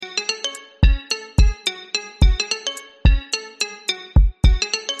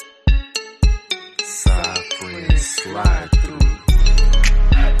slide through.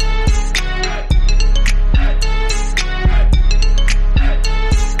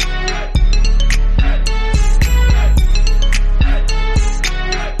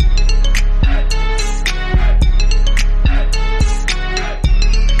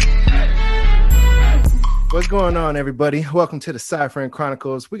 What's going on, everybody? Welcome to the Sci Friend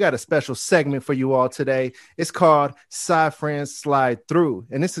Chronicles. We got a special segment for you all today. It's called Sci Friends Slide Through,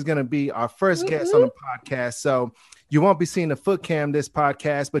 and this is going to be our first guest on the podcast. So you won't be seeing the foot cam this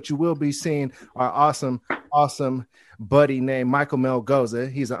podcast, but you will be seeing our awesome buddy named Michael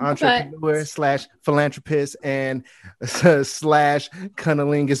Melgoza. He's an entrepreneur slash philanthropist and slash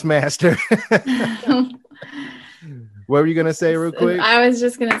cunnilingus master. What were you going to say real quick? I was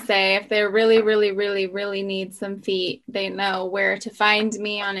just going to say, if they really need some feet, they know where to find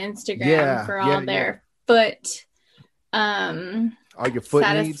me on Instagram for all their foot all your foot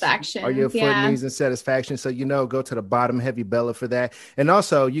satisfaction. Needs, all your foot needs and satisfaction. So, go to the bottom Heavy Bella for that. And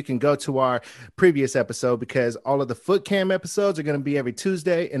also you can go to our previous episode because all of the foot cam episodes are going to be every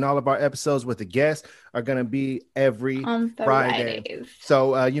Tuesday and all of our episodes with the guests are going to be every Friday.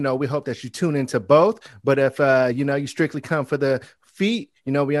 So, we hope that you tune into both. But if, you strictly come for the feet,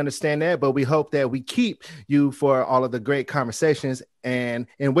 we understand that, but we hope that we keep you for all of the great conversations and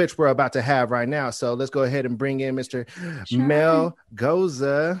in which we're about to have right now. So let's go ahead and bring in Mr.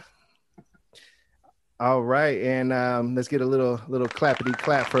 Melgoza. All right. And let's get a little clappity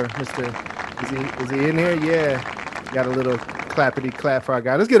clap for Mr. Is he in here? Yeah. Got a little clappity clap for our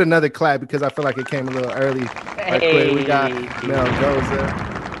guy. Let's get another clap because I feel like it came a little early. Right quick. We got Melgoza.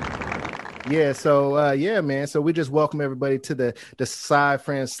 Yeah, so man. So we just welcome everybody to the Sci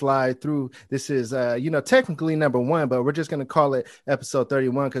Friends Slide Through. This is technically number 1, but we're just gonna call it episode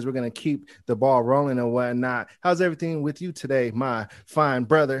 31 because we're gonna keep the ball rolling and whatnot. How's everything with you today, my fine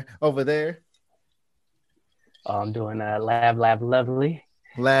brother over there? Oh, I'm doing lovely.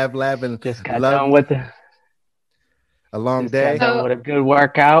 Lab and just got done with a long day. Got done with a good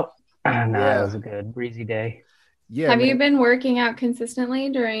workout. It was a good breezy day. Yeah. Have you been working out consistently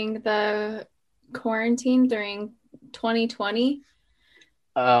during the quarantine during 2020?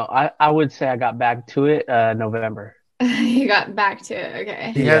 I would say I got back to it November. You got back to it.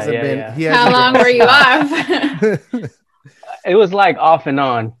 Okay. He hasn't been. Yeah. How long were you off? It was like off and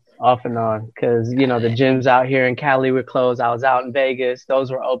on because the gyms out here in Cali were closed. I was out in Vegas;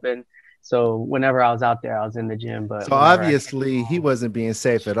 those were open. So whenever I was out there, I was in the gym. But so obviously he wasn't being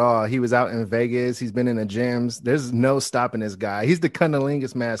safe at all. He was out in Vegas. He's been in the gyms. There's no stopping this guy. He's the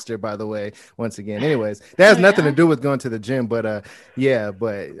cunnilingus master, by the way, once again. Anyways, that has nothing to do with going to the gym. But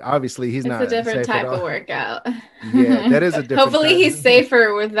but obviously he's not. It's a different type of workout. Yeah, that is a different. Hopefully he's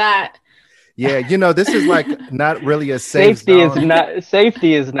safer with that. Yeah, this is like not really a safe zone.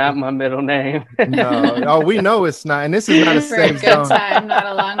 Safety is not my middle name. No, we know it's not, and this is not a safe zone. For a good time, not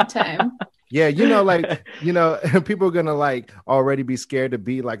a long time. Yeah, people are gonna already be scared to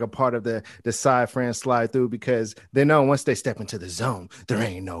be a part of the Sci Friends Slide Through because they know once they step into the zone, there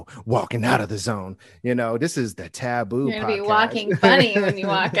ain't no walking out of the zone. This is the taboo. You're gonna be walking funny when you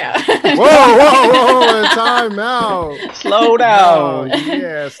walk out. whoa! Time out. Slow down. Oh,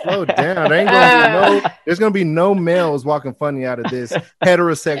 yeah, slow down. There's gonna be no males walking funny out of this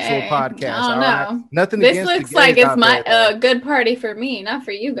heterosexual podcast. Oh no, right? Nothing. This looks like it's my good party for me, not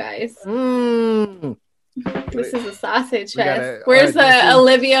for you guys. This is a sausage fest. Where's the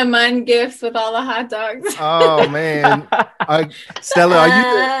Olivia Munn gifts with all the hot dogs? Oh man, Stella, are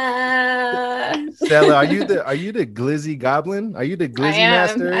you the Glizzy Goblin? Are you the Glizzy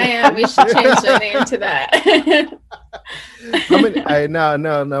Master? I am. We should change the name to that.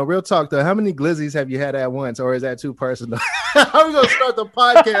 No. Real talk though. How many Glizzies have you had at once, or is that too personal? I'm gonna start the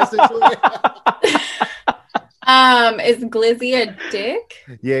podcast this way. Is Glizzy a dick?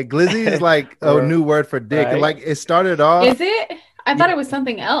 Yeah, Glizzy is like a new word for dick. Right. It started off. Is it? I thought it was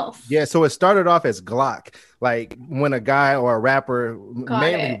something else. Yeah, so it started off as Glock, like when a guy or a rapper,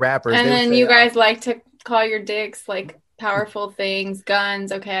 mainly rappers, and then you guys like to call your dicks powerful things,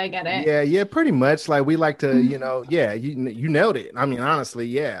 guns. Okay, I get it. Yeah, pretty much. We like to, you nailed it. I mean, honestly,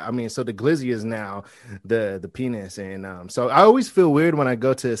 yeah. I mean, so the Glizzy is now the penis, and so I always feel weird when I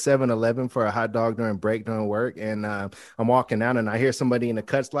go to 7-Eleven for a hot dog during work, and I'm walking out and I hear somebody in the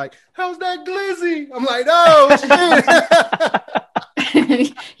cuts like, "How's that Glizzy?" I'm like, "Oh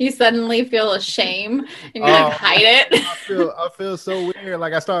shit." You suddenly feel ashamed and you hide it. I feel so weird.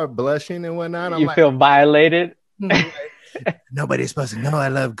 I start blushing and whatnot. You feel violated. Nobody's supposed to know I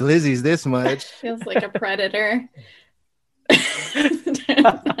love Glizzies this much. Feels like a predator.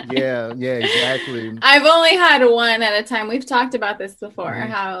 Yeah, exactly. I've only had one at a time. We've talked about this before,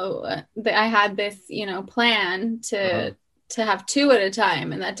 how I had this, plan to have two at a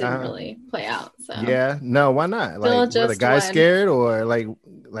time, and that didn't really play out. So yeah, no, why not? Still Like, were the guys one. scared, or like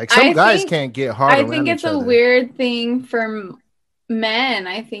some guys can't get hard around each other? I think it's a weird thing for men.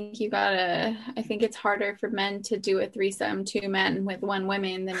 I think it's harder for men to do a threesome, 2 men with 1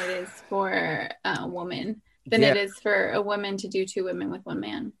 woman, than it is for a woman. Than it is for a woman to do 2 women with 1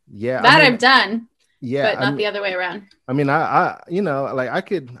 man. Yeah, I've done. Yeah, but not the other way around. I mean, I like I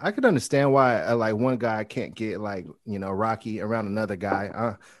could understand why like one guy can't get like rocky around another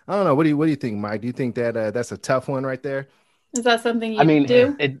guy. I don't know. What do you think, Mike? Do you think that that's a tough one right there? Is that something you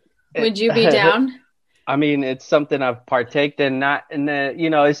do? Would you be down? I mean, it's something I've partaked in. Not in the,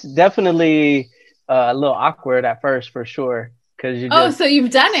 it's definitely a little awkward at first for sure. Because so you've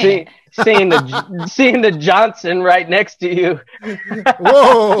done it. Seeing the Johnson right next to you.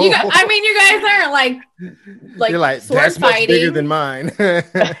 Whoa! You guys aren't like you're like sword that's fighting. Much bigger than mine.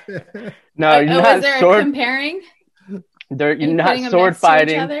 No, you're not is there sword comparing. You're not sword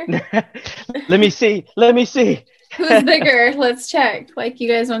fighting. Let me see. Who's bigger? Let's check. Like, you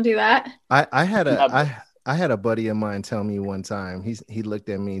guys don't do that. I had a buddy of mine tell me one time. He looked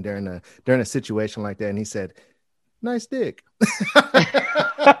at me during a situation like that, and he said, "Nice dick."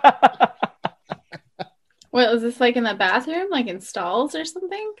 What was this, like in the bathroom, like in stalls or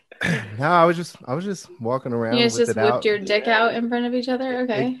something? No, I was just walking around. You guys just whipped your dick out in front of each other?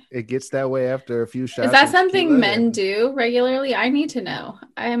 Okay. It gets that way after a few shots. Is that something men do regularly? I need to know.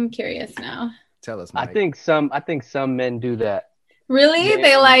 I am curious now. Tell us, Mike. I think some men do that. Really?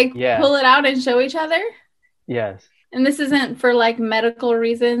 Yeah. They pull it out and show each other? Yes. And this isn't for like medical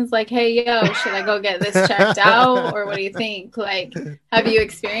reasons, like, hey, yo, should I go get this checked out? Or what do you think? Like, have you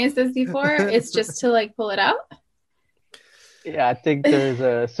experienced this before? It's just to like pull it out? Yeah, I think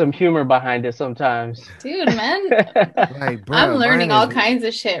there's some humor behind it sometimes. Dude, man. Like, bro, I'm learning all kinds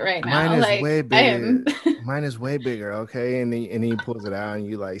of shit right now. Mine is way bigger. Mine is way bigger, okay? And he pulls it out and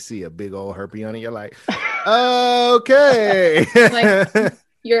you like see a big old herpes on it. You're like, okay. Like,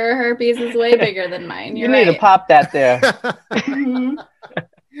 your herpes is way bigger than mine. You need to pop that there.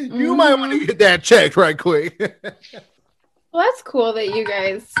 You might want to get that checked right quick. Well, that's cool that you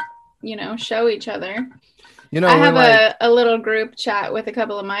guys, show each other. I have a little group chat with a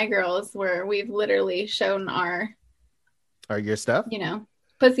couple of my girls where we've literally shown our your stuff?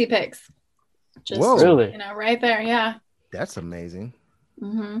 Pussy pics. Just, whoa. Really? Right there. Yeah. That's amazing.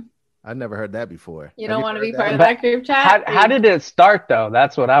 Mm-hmm. I've never heard that before. You don't want to be part of that group chat? How did it start, though?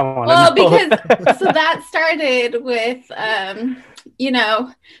 That's what I want to know. Well, because so that started with,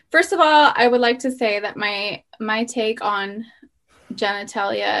 first of all, I would like to say that my take on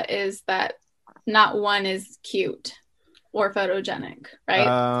genitalia is that not one is cute or photogenic, right?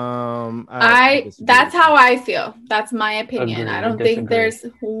 That's how I feel. That's my opinion. I don't think there's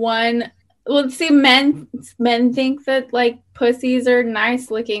one. Well, see, men think that like pussies are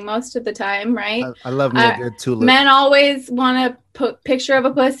nice looking most of the time, right? I love me a good tulip. Men always want to put picture of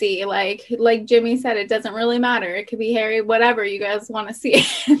a pussy, like Jimmy said. It doesn't really matter. It could be hairy, whatever you guys want to see.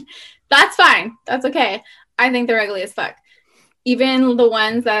 That's fine. That's okay. I think they're ugly as fuck. Even the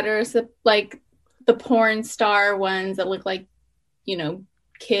ones that are like the porn star ones that look like,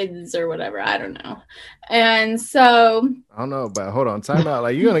 kids or whatever. I don't know. And so I don't know, but hold on, time out.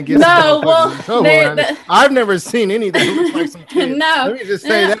 Like, you're gonna get I've never seen any that looks like some kids. No, let me just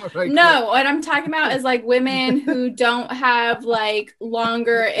say that right no. What I'm talking about is like women who don't have like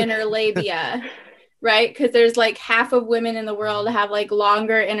longer inner labia, right? Because there's like half of women in the world have like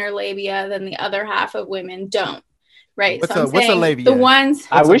longer inner labia than the other half of women don't. Right. What's a labia? The ones.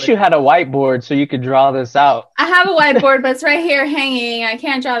 I wish you had a whiteboard so you could draw this out. I have a whiteboard, but it's right here hanging. I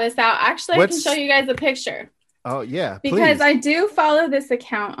can't draw this out. Actually, I can show you guys a picture. Oh, yeah. Because please. I do follow this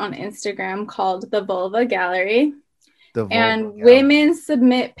account on Instagram called the Vulva Gallery. Women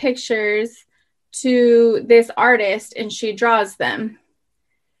submit pictures to this artist and she draws them.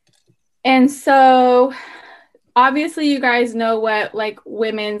 And so obviously you guys know what like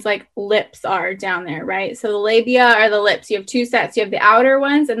women's like lips are down there, right? So the labia are the lips. You have 2 sets. You have the outer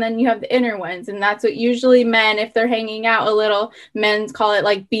ones and then you have the inner ones. And that's what usually men, if they're hanging out a little, men call it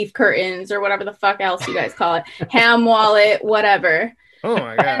like beef curtains or whatever the fuck else you guys call it. Ham wallet, whatever. Oh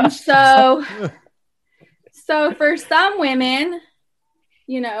my God. And so for some women,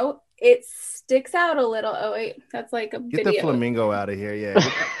 it sticks out a little. Oh wait, that's like a Get video. the flamingo out of here. Yeah.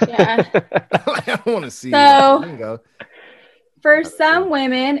 Yeah. I don't want to see flamingo. For some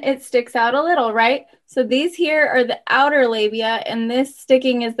women, it sticks out a little, right? So these here are the outer labia, and this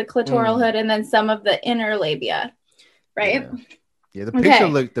sticking is the clitoral hood, and then some of the inner labia. right? Yeah,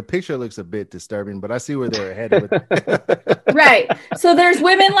 the picture looks a bit disturbing, but I see where they're headed with it. Right. So there's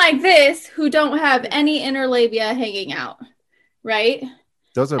women like this who don't have any inner labia hanging out, right?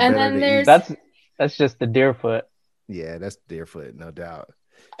 Those are and better then to eat. That's just the deer foot. Yeah, that's deer foot, no doubt.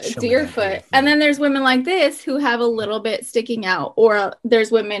 Deer foot. And then there's women like this who have a little bit sticking out, or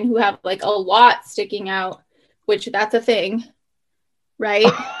there's women who have like a lot sticking out, which that's a thing,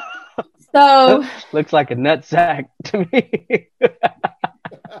 right? So looks like a nut sack to me.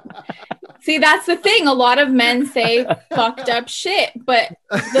 See, that's the thing. A lot of men say fucked up shit, but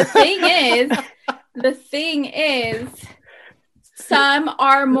the thing is, some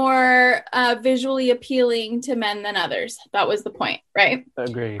are more visually appealing to men than others. That was the point, right?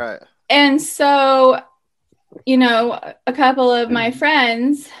 Agree. Right. And so, a couple of my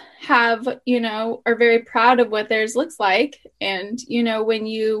friends have, are very proud of what theirs looks like. And, when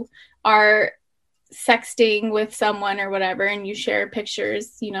you are sexting with someone or whatever and you share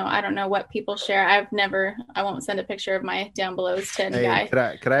pictures, I don't know what people share. I won't send a picture of my down below's 10 guy.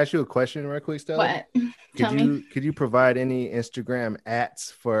 Could I ask you a question real quick, Stella? What? Could you provide any Instagram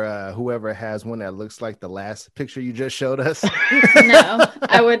 @s for whoever has one that looks like the last picture you just showed us? No,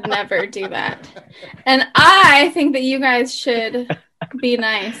 I would never do that. And I think that you guys should be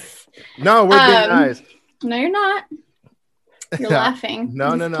nice. No, we're being nice. No, you're not. You're laughing.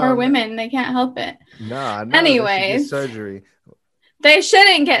 No. Poor women, they can't help it. No. Anyways, surgery. They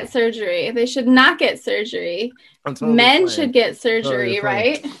shouldn't get surgery. They should not get surgery. Men should get surgery,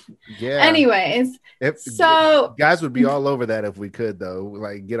 right? Yeah. Anyways, guys would be all over that if we could, though.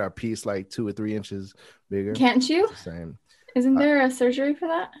 Like get our piece like 2 or 3 inches bigger. Can't you? Same. Isn't there a surgery for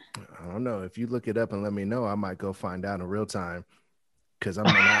that? I don't know. If you look it up and let me know, I might go find out in real time. Because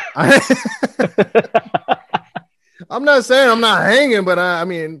I'm not saying I'm not hanging, but I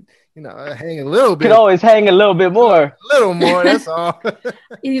mean, I hang a little bit. Could always hang a little bit more. A little more, that's all.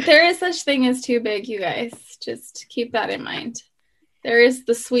 There is such thing as too big, you guys. Just keep that in mind. There is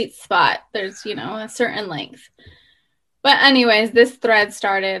the sweet spot. There's, a certain length. But anyways, this thread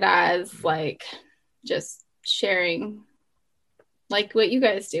started as like just sharing like what you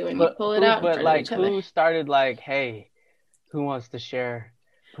guys do when you pull it out. But like who started like, hey, who wants to share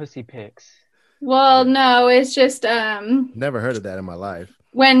pussy pics? Well, no, it's just never heard of that in my life.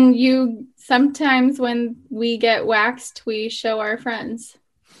 Sometimes when we get waxed, we show our friends.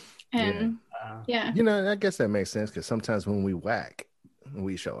 And yeah. I guess that makes sense because sometimes when we whack,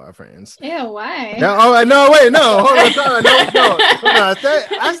 we show our friends. Yeah, why? No, hold on. No. I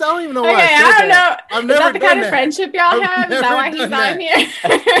don't even know why. Okay, I don't know. I've never Is that the kind that. of friendship y'all have? Is that why he's on here?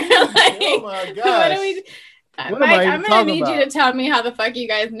 Oh my gosh. What do we? Mike, I'm gonna need you to tell me how the fuck you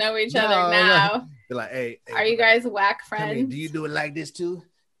guys know each other now. Be like, hey, are you guys whack friends? Do you do it like this too?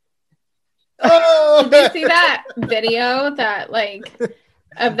 Oh, did you see that video of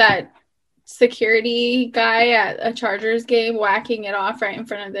that security guy at a Chargers game whacking it off right in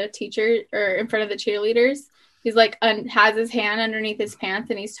front of the teacher or in front of the cheerleaders? He's like has his hand underneath his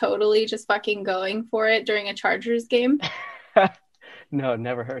pants and he's totally just fucking going for it during a Chargers game. No,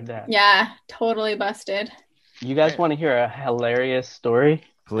 never heard that. Yeah, totally busted. You guys want to hear a hilarious story?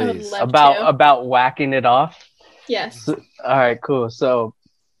 Please. About whacking it off? Yes. So, all right, cool. So,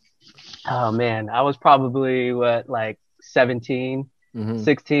 oh man, I was probably 17,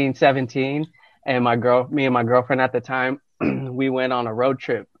 16, 17. And me and my girlfriend at the time, we went on a road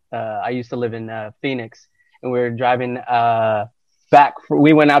trip. I used to live in Phoenix and we were driving back.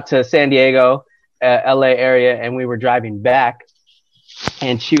 We went out to San Diego, LA area, and we were driving back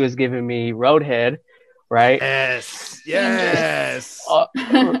and she was giving me roadhead. Right? Yes.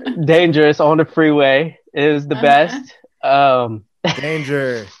 Dangerous on the freeway. It was the best.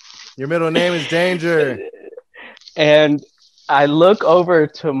 Danger. Your middle name is Danger. And I look over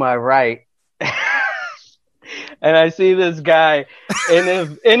to my right and I see this guy in a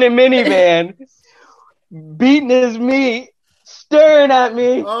minivan beating his meat, staring at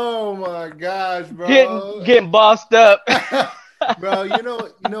me. Oh my gosh, bro. Getting bossed up. Bro,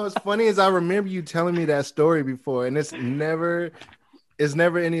 what's funny is I remember you telling me that story before, and it's never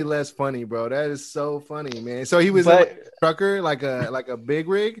any less funny, bro. That is so funny, man. So he was in a trucker, like a big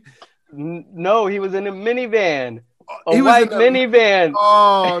rig? No, he was in a minivan. A white minivan.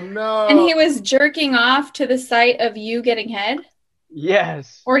 Oh no. And he was jerking off to the sight of you getting head?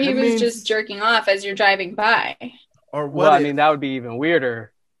 Yes. Or he was just jerking off as you're driving by. Or what? I mean, that would be even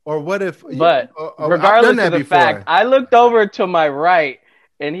weirder. Or what if? But regardless of the fact, I looked over to my right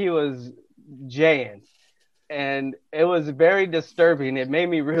and he was jaying. And it was very disturbing. It made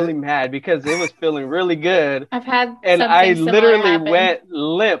me really mad because it was feeling really good. I've had and I literally went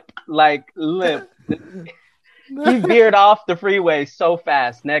limp. He veered off the freeway so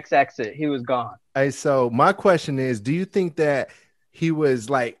fast. Next exit, he was gone. Hey, so my question is, do you think that he was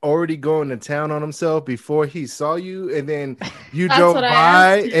like already going to town on himself before he saw you, and then you drove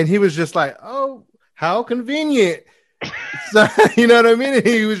by and he was just like, oh, how convenient. So, you know what I mean?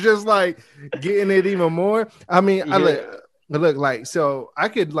 He was just like getting it even more. I mean, yeah. I look like, so I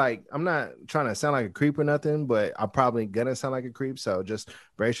could like, I'm not trying to sound like a creep or nothing, but I'm probably gonna sound like a creep. So just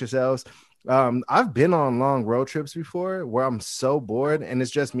brace yourselves. I've been on long road trips before where I'm so bored and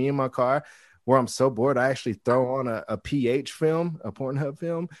it's just me in my car. Where I'm so bored, I actually throw on a PH film, a Pornhub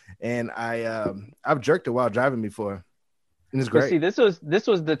film, and I've jerked it while driving before. And it's great. See, this was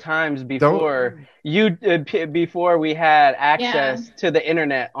the times before before we had access to the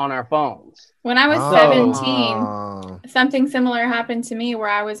internet on our phones. When I was 17, something similar happened to me where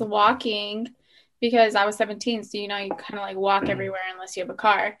I was walking because I was 17. So, you know, you kind of like walk everywhere unless you have a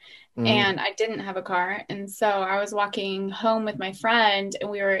car. Mm-hmm. And I didn't have a car. And so I was walking home with my friend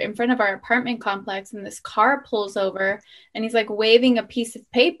and we were in front of our apartment complex and this car pulls over and he's like waving a piece of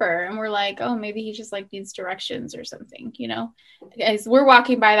paper. And we're like, oh, maybe he just like needs directions or something, you know, as we're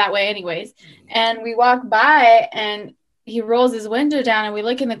walking by that way anyways. And we walk by and he rolls his window down and we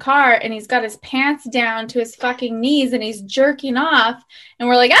look in the car and he's got his pants down to his fucking knees and he's jerking off and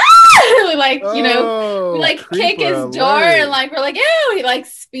we're like, ah, we like, you know, we like kick his door and like, we're like, ew, he like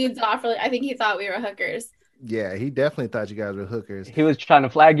speeds off. I think he thought we were hookers. Yeah, he definitely thought you guys were hookers. He was trying to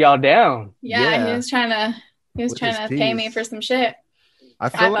flag y'all down. Yeah. He was trying to pay me for some shit. I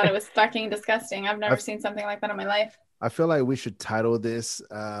thought it was fucking disgusting. I've never seen something like that in my life. I feel like we should title this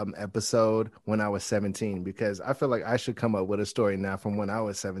episode When I Was 17 because I feel like I should come up with a story now from when I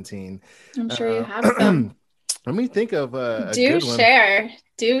was 17. I'm sure you have some. Let me think of a Do share.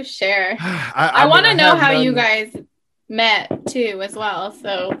 I want to know how you guys met too as well.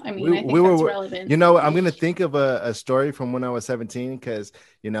 So, I mean, I think that's relevant. You know, I'm going to think of a story from when I was 17 because,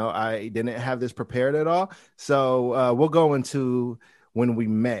 you know, I didn't have this prepared at all. So we'll go into when we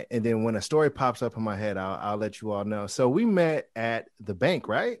met, and then when a story pops up in my head, I'll let you all know. So we met at the bank,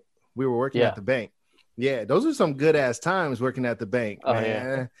 right? We were working at the bank. Yeah, those are some good ass times working at the bank, man.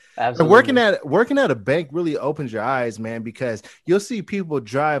 Yeah. Absolutely. Working at a bank really opens your eyes, man, because you'll see people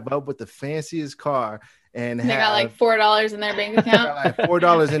drive up with the fanciest car and they got like $4 in their bank account. Like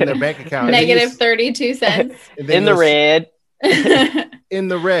 $4 in their bank account. Negative 32 cents. In the red. In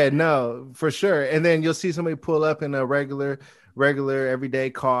the red, no, for sure. And then you'll see somebody pull up in a regular everyday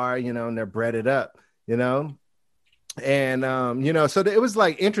car, you know, and they're breaded up, you know. And you know, so it was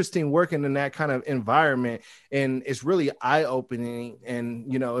like interesting working in that kind of environment, and it's really eye-opening,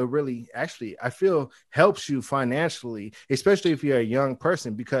 and you know, it really actually I feel helps you financially, especially if you're a young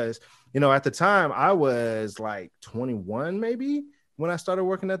person, because you know, at the time I was like 21 maybe when I started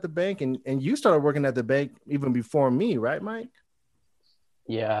working at the bank, and you started working at the bank even before me, right, Mike?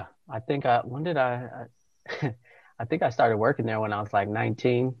 Yeah, I think I think I started working there when I was like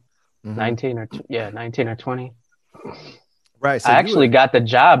 19 or 20. Right. So I actually got the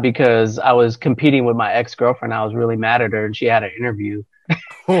job because I was competing with my ex-girlfriend. I was really mad at her and she had an interview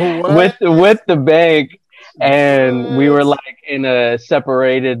with the bank. And we were like in a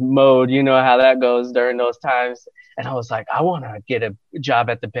separated mode. You know how that goes during those times. And I was like, I want to get a job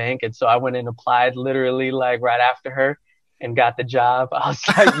at the bank. And so I went and applied literally like right after her and got the job. I was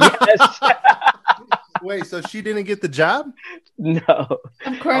like, yes. Wait, so she didn't get the job? No.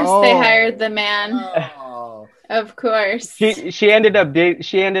 Of course they hired the man. Of course. She ended up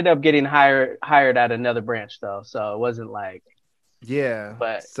getting hired at another branch though. So it wasn't like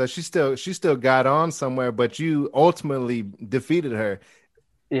but so she still got on somewhere, but you ultimately defeated her.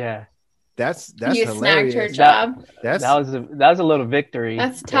 Yeah. That's you hilarious. Snagged her job. That was a little victory.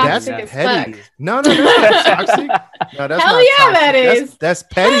 That's toxic as fuck. No, that's toxic. No, that's Hell not yeah, toxic. that is. That's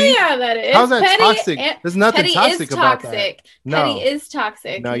petty. Hell yeah, that is. How's that petty toxic? There's nothing toxic about that. No. Petty is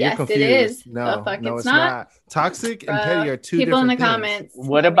toxic. No, yes, you're confused. It is. No, it's not. Toxic and petty are two people different in the things. comments.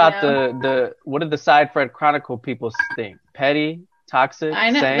 What about what did the Side Fred Chronicle people think? Petty? Toxic?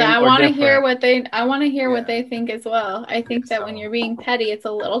 I know. I want to hear what they think as well. I think that when you're being petty, it's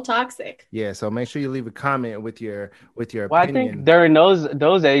a little toxic. Yeah. So make sure you leave a comment with your opinion. I think during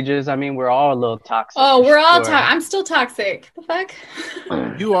those ages, I mean, we're all a little toxic. Oh, we're all toxic. I'm still toxic. The fuck?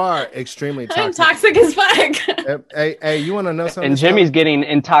 You are extremely toxic. I'm toxic as fuck. Hey, you want to know something? And Jimmy's getting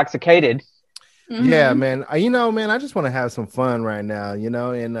intoxicated. Yeah, man. Man, I just want to have some fun right now,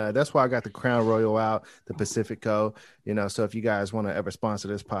 and that's why I got the Crown Royal out, the Pacifico, So if you guys want to ever sponsor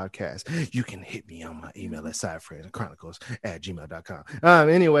this podcast, you can hit me on my email at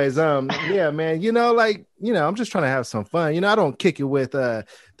sidefriendschronicles@gmail.com. Yeah, man, I'm just trying to have some fun. I don't kick it with the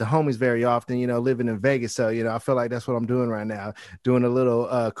homies very often, living in Vegas. So, I feel like that's what I'm doing right now, doing a little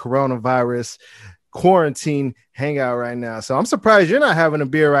coronavirus quarantine hangout right now. So I'm surprised you're not having a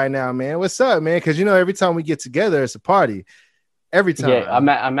beer right now, man. What's up, man? Because every time we get together, it's a party. Every time. Yeah,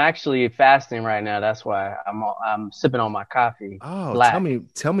 I'm actually fasting right now. That's why I'm sipping on my coffee. Oh, black.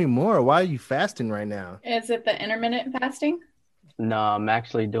 tell me more. Why are you fasting right now? Is it the intermittent fasting? No, I'm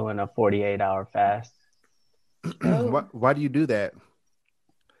actually doing a 48-hour fast. Why do you do that?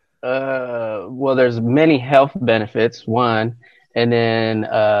 Well, there's many health benefits. One, and then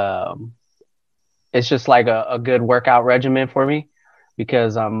it's just like a good workout regimen for me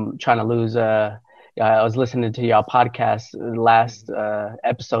because I'm trying to lose. I was listening to y'all podcast last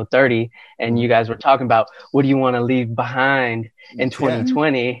episode 30, and you guys were talking about what do you want to leave behind in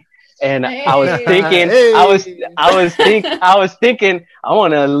 2020. And I was thinking, I was thinking, I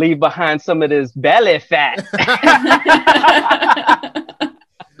want to leave behind some of this belly fat.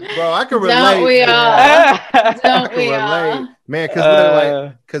 Bro, I can relate. Don't we all? Don't we all? Man,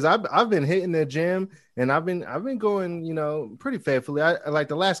 because I've been hitting the gym and I've been going, pretty faithfully. I like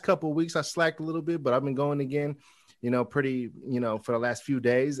the last couple of weeks I slacked a little bit, but I've been going again, pretty, for the last few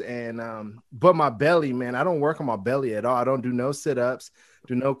days. And but my belly, man, I don't work on my belly at all. I don't do no sit-ups,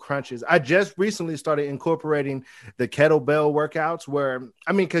 do no crunches. I just recently started incorporating the kettlebell workouts where,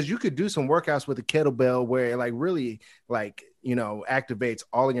 because you could do some workouts with the kettlebell where it really activates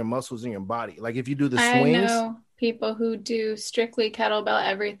all of your muscles in your body. Like if you do the swings. I know people who do strictly kettlebell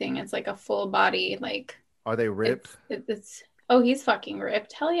everything. It's like a full body. Like, are they ripped? It's he's fucking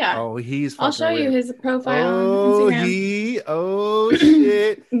ripped. Hell yeah. Oh, he's fucking I'll show ripped. You his profile on Instagram. Oh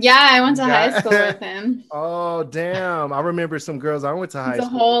shit. Yeah, I went to high school with him. Oh damn. I remember some girls I went to high school.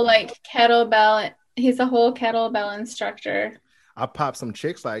 He's a whole kettlebell. He's a whole kettlebell instructor. I popped some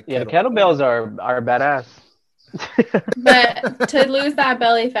chicks like kettlebells are badass. But to lose that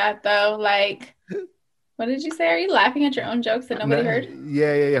belly fat though, what did you say? Are you laughing at your own jokes that nobody heard?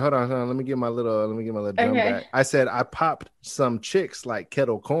 Yeah. Hold on. Let me get my little drum back. I said I popped some chicks like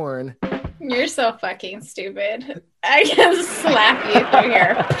kettle corn. You're so fucking stupid. I can slap you through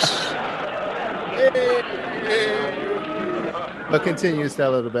here. But continue,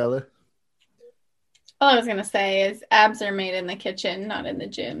 Stella DeBella. All I was gonna say is abs are made in the kitchen, not in the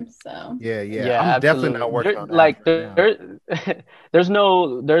gym. So yeah, I'm definitely not working on that. There's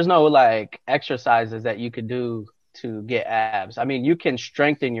no exercises that you could do to get abs. You can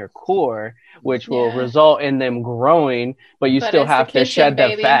strengthen your core, which will result in them growing, but you still have to shed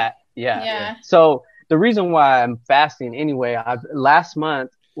the fat. Yeah. So the reason why I'm fasting anyway, last month.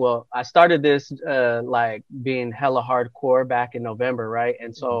 Well, I started this being hella hardcore back in November, right?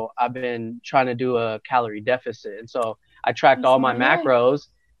 And so I've been trying to do a calorie deficit. And so I tracked all my macros.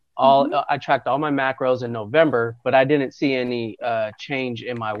 I tracked all my macros in November, but I didn't see any change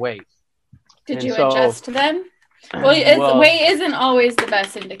in my weight. Did you adjust them? Well, weight isn't always the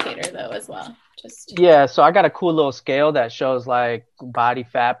best indicator though, as well. So I got a cool little scale that shows body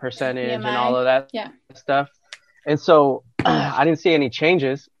fat percentage BMI. And all of that stuff. And so I didn't see any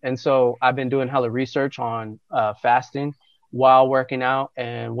changes. And so I've been doing hella research on fasting while working out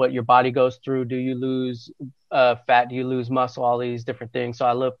and what your body goes through. Do you lose fat? Do you lose muscle? All these different things. So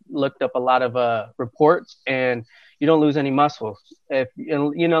I looked up a lot of reports, and you don't lose any muscle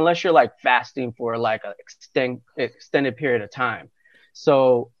unless you're fasting for an extended period of time.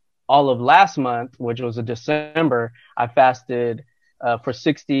 So all of last month, which was in December, I fasted for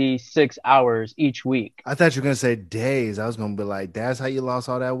 66 hours each week. I thought you were going to say days. I was going to be like, that's how you lost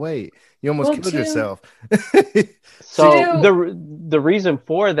all that weight. You almost killed yourself. So the reason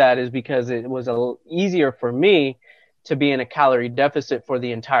for that is because it was a little easier for me to be in a calorie deficit for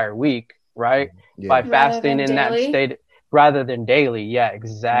the entire week, right? Yeah. By fasting in that state rather than daily. Yeah,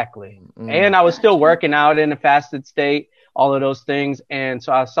 exactly. And I was still working out in a fasted state, all of those things. And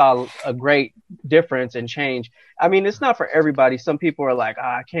so I saw a great difference and change. It's not for everybody. Some people are like,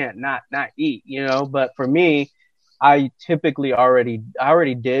 I can't not eat, but for me, I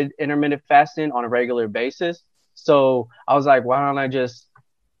already did intermittent fasting on a regular basis. So I was like, why don't I just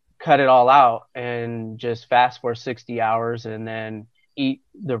cut it all out and just fast for 60 hours and then eat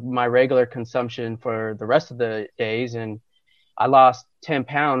my regular consumption for the rest of the days. And I lost 10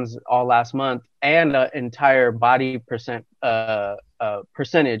 pounds all last month and an entire body percentage of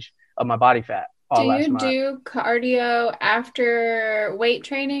my body fat. Do you do cardio after weight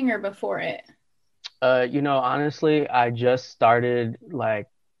training or before it? Honestly, I just started like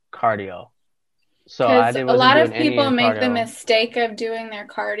cardio. So because a lot of people make the cardio. mistake of doing their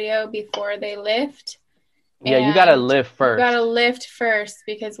cardio before they lift. Yeah, you gotta lift first. You gotta lift first,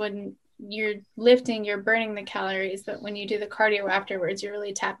 because when you're lifting, you're burning the calories, but when you do the cardio afterwards, you're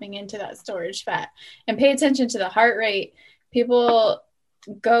really tapping into that storage fat. And pay attention to the heart rate. People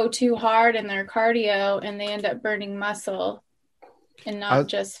go too hard in their cardio and they end up burning muscle and not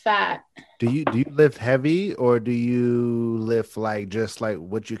just fat. Do you lift heavy, or do you lift like just like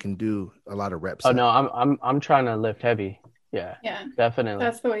what you can do a lot of reps? Oh no, I'm trying to lift heavy. Yeah, definitely.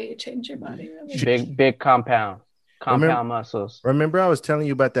 That's the way you change your body. Really. Big compound muscles. Remember, I was telling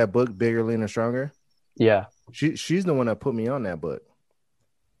you about that book, Bigger, Leaner, Stronger. Yeah, she's the one that put me on that book.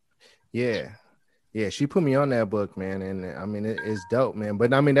 Yeah, she put me on that book, man, and I mean it's dope, man.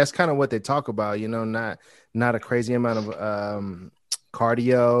 But I mean that's kind of what they talk about, not a crazy amount of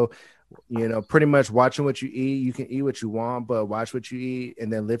cardio. Pretty much watching what you eat. You can eat what you want, but watch what you eat,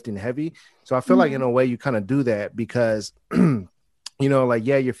 and then lifting heavy. So I feel like in a way you kind of do that because,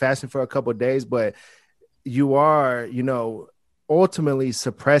 you're fasting for a couple of days, but you are, ultimately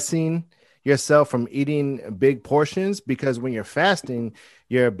suppressing yourself from eating big portions, because when you're fasting,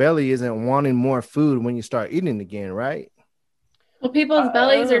 your belly isn't wanting more food when you start eating again, right? Well, people's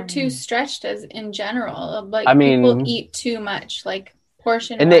bellies are too stretched as in general. Like people eat too much, like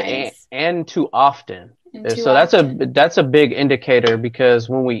portion and too often. That's a big indicator, because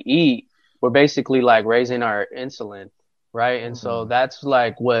when we eat, we're basically like raising our insulin, right? And so that's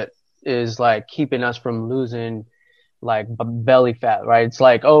like what is like keeping us from losing like belly fat, right? It's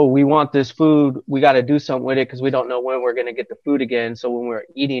like, oh, we want this food, we got to do something with it because we don't know when we're going to get the food again. So when we're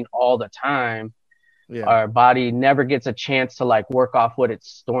eating all the time, our body never gets a chance to like work off what it's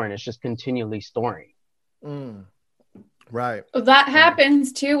storing. It's just continually storing. Right. That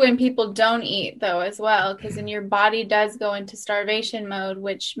happens too when people don't eat, though, as well, because then your body does go into starvation mode,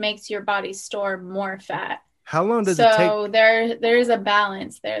 which makes your body store more fat. How long does it take? So there's a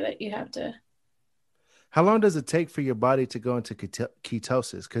balance there that you have to. How long does it take for your body to go into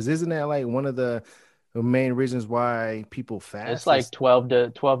ketosis? Because isn't that like one of the main reasons why people fast? It's like 12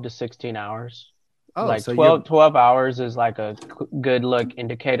 to 16 hours. Oh, like so 12 hours is like a good look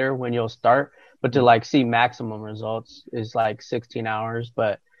indicator when you'll start. But to like see maximum results is like 16 hours.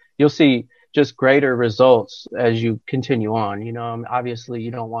 But you'll see just greater results as you continue on. Obviously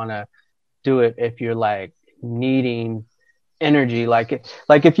you don't want to do it if you're like needing energy. Like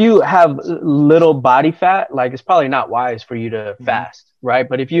if you have little body fat, like it's probably not wise for you to fast, right?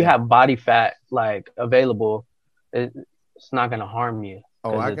 But if you have body fat like available, it's not going to harm you.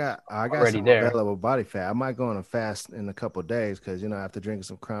 Oh, I got some available body fat. I might go on a fast in a couple of days because after drinking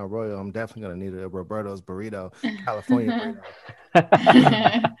some Crown Royal, I'm definitely gonna need a Roberto's burrito, California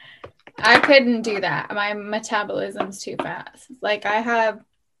burrito. I couldn't do that. My metabolism's too fast. Like I have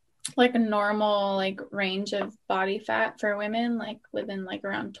like a normal like range of body fat for women, like within like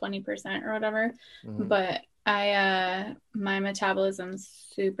around 20% or whatever. But my metabolism's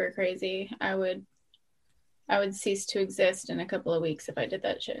super crazy. I would cease to exist in a couple of weeks if I did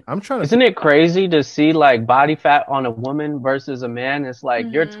that shit. Isn't it crazy to see like body fat on a woman versus a man? It's like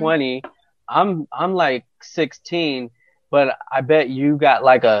you're 20, I'm like 16, but I bet you got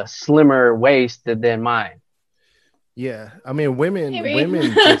like a slimmer waist than mine. Yeah, I mean women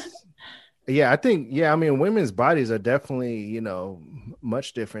women's bodies are definitely,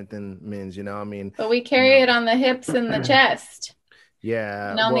 much different than men's, But we carry it on the hips and the chest. Yeah.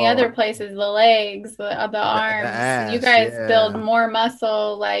 And on the other places, the legs, the arms. The ass, you guys build more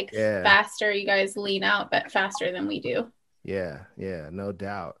muscle faster. You guys lean out but faster than we do. Yeah, no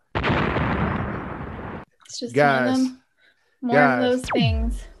doubt. It's just more of those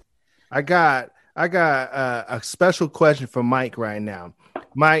things. I got a special question for Mike right now.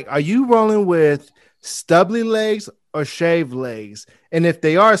 Mike, are you rolling with stubbly legs or shaved legs? And if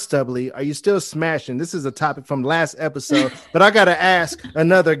they are stubbly, are you still smashing? This is a topic from last episode, but I got to ask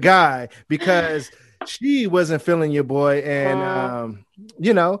another guy because she wasn't feeling your boy. And, I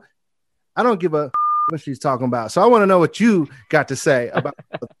don't give a what she's talking about. So I want to know what you got to say about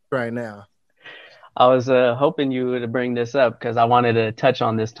right now. I was hoping you would bring this up because I wanted to touch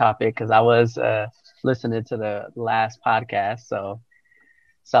on this topic because I was listening to the last podcast. So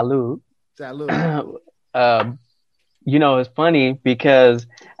salud. It's funny because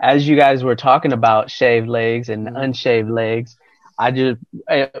as you guys were talking about shaved legs and unshaved legs,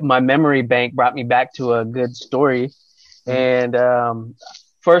 my memory bank brought me back to a good story. And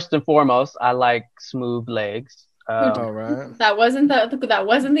first and foremost, I like smooth legs. All right. That wasn't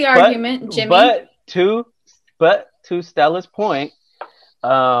the argument, Jimmy. But to Stella's point,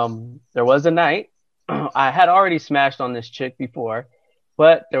 there was a night I had already smashed on this chick before,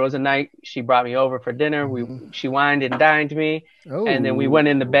 but there was a night she brought me over for dinner. She wined and dined me, and then we went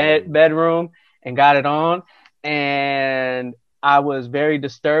in the bedroom and got it on. And I was very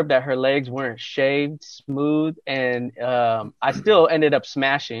disturbed that her legs weren't shaved smooth, and I still ended up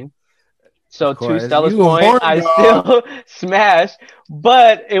smashing. So to Stella's point, I still smashed,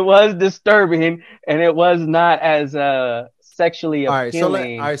 but it was disturbing, and it was not as sexually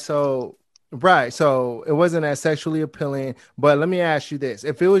appealing. So it wasn't as sexually appealing. But let me ask you this: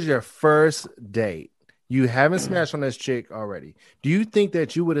 if it was your first date, you haven't smashed on this chick already, do you think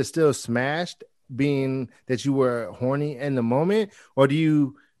that you would have still smashed, being that you were horny in the moment, or do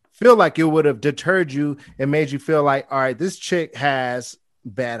you feel like it would have deterred you and made you feel like, all right, this chick has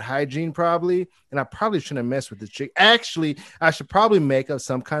bad hygiene probably, and I probably shouldn't mess with this chick. Actually, I should probably make up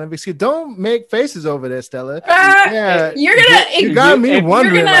some kind of excuse. Don't make faces over there, Stella. You got me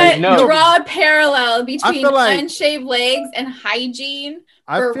wondering. You're gonna draw a parallel between unshaved legs and hygiene.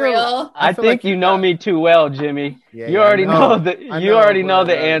 I think you know me too well, Jimmy. You already know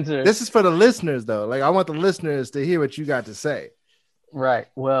the answer. This is for the listeners, though. Like, I want the listeners to hear what you got to say. Right.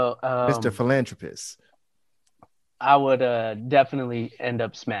 Well, Mr. Philanthropist, I would definitely end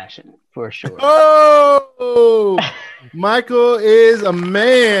up smashing for sure. Oh, Michael is a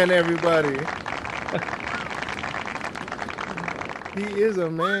man, everybody. He is a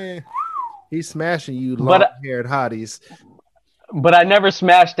man. He's smashing you long-haired hotties. But I never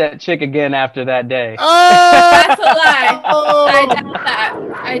smashed that chick again after that day. Oh, that's a lie.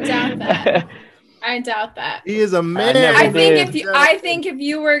 I doubt that. He is a man. I think if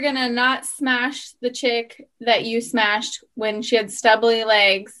you were gonna not smash the chick that you smashed when she had stubbly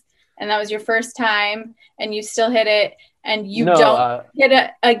legs, and that was your first time, and you still hit it, and you don't hit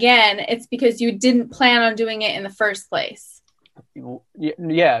it again, it's because you didn't plan on doing it in the first place.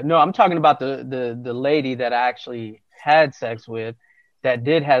 Yeah, no, I'm talking about the lady that I actually had sex with that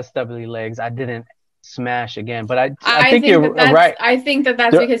did have stubbly legs. I didn't smash again, but I think you're right. I think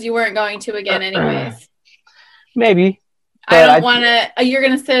that's because you weren't going to again anyways. Maybe. I don't want to. You're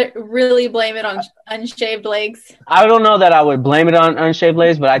going to really blame it on unshaved legs? I don't know that I would blame it on unshaved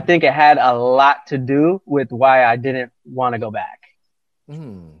legs, but I think it had a lot to do with why I didn't want to go back.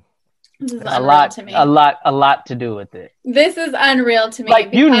 This is unreal to me. A lot to do with it. This is unreal to me.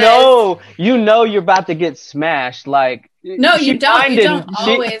 Like, you know you're about to get smashed. Like, no, you don't. You don't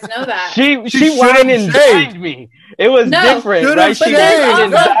always know that. She whined and dined me. It was different, right? She whined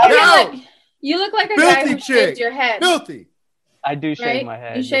and dined. You look like a guy who shaved your head. Filthy. I do shave my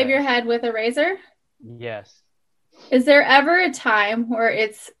head. You shave your head with a razor? Yes. Is there ever a time where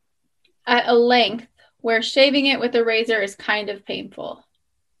it's at a length where shaving it with a razor is kind of painful?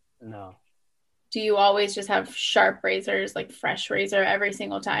 No. Do you always just have sharp razors, like fresh razor every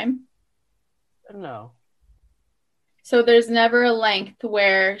single time? No. So there's never a length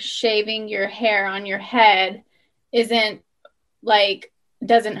where shaving your hair on your head isn't like,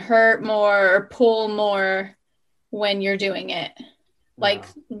 doesn't hurt more or pull more when you're doing it? Like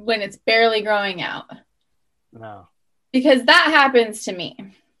when it's barely growing out? No. Because that happens to me.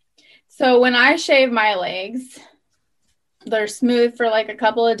 So when I shave my legs, they're smooth for like a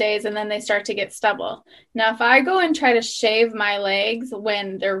couple of days and then they start to get stubble. Now, if I go and try to shave my legs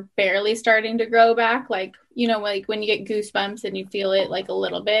when they're barely starting to grow back, like, you know, like when you get goosebumps and you feel it like a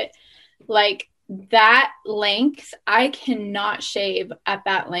little bit, like that length, I cannot shave at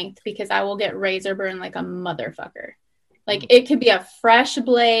that length because I will get razor burn like a motherfucker. Like it could be a fresh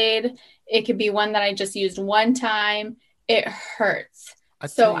blade. It could be one that I just used one time. It hurts.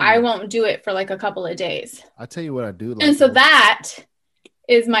 I won't do it for like a couple of days. I'll tell you what I do. And so that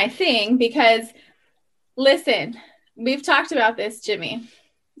is my thing because, listen, we've talked about this, Jimmy.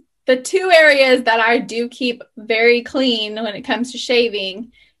 The two areas that I do keep very clean when it comes to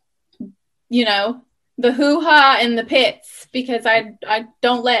shaving, you know, the hoo-ha and the pits, because I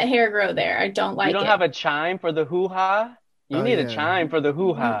don't let hair grow there. I don't like it. You don't have a chime for the hoo-ha? You need a chime for the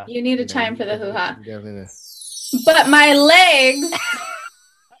hoo-ha. You need a chime for the hoo-ha. But my legs...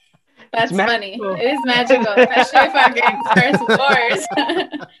 That's funny. It is magical, especially if I'm getting Stars Wars.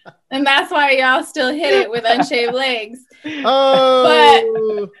 And that's why y'all still hit it with unshaved legs.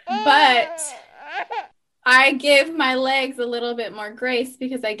 Oh. But I give my legs a little bit more grace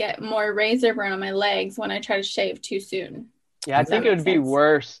because I get more razor burn on my legs when I try to shave too soon. Yeah, I think it would be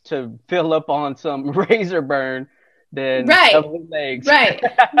worse to fill up on some razor burn than legs.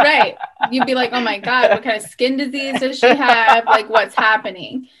 Right. You'd be like, oh my God, what kind of skin disease does she have? Like, what's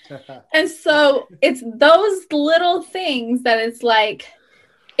happening? And so it's those little things that it's like,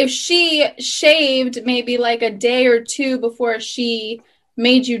 if she shaved maybe like a day or two before she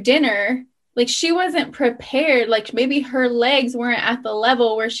made you dinner, like she wasn't prepared. Like maybe her legs weren't at the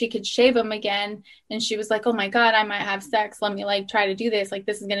level where she could shave them again. And she was like, oh my God, I might have sex. Let me like try to do this. Like,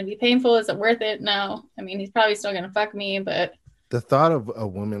 this is going to be painful. Is it worth it? No. I mean, he's probably still going to fuck me, but. The thought of a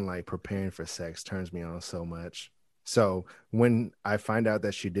woman like preparing for sex turns me on so much. So when I find out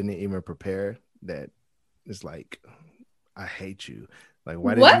that she didn't even prepare, that it's like, I hate you. Like,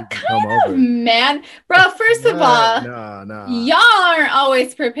 why did you come over? Man, bro, first of all, y'all aren't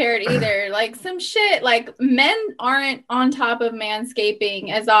always prepared either. Like some shit, like men aren't on top of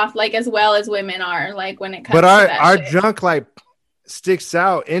manscaping as off, like as well as women are. Like when it comes to that our shit. junk like sticks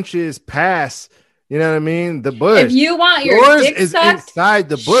out inches past. You know what I mean? The bush. If you want your dick sucked inside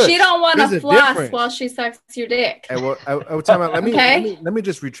the bush. She don't want to floss while she sucks your dick. Hey, well, let me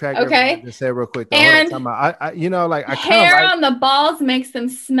just retract. Okay. Just say it real quick. Though. And I you know, like I hair on the balls makes them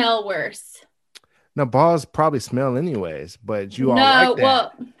smell worse. No, balls probably smell anyways, but you all like that.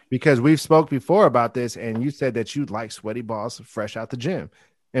 Well, because we've spoke before about this, and you said that you like sweaty balls fresh out the gym,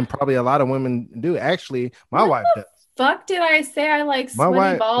 and probably a lot of women do. Actually, my wife does. Fuck did I say I like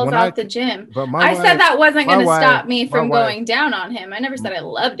sweaty balls out the gym? I said that wasn't going to stop me from going down on him. I never said I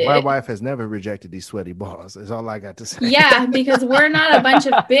loved it. My wife has never rejected these sweaty balls. Is all I got to say. Yeah, because we're not a bunch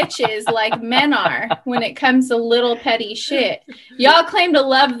of bitches like men are when it comes to little petty shit. Y'all claim to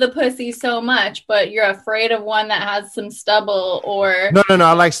love the pussy so much, but you're afraid of one that has some stubble or no.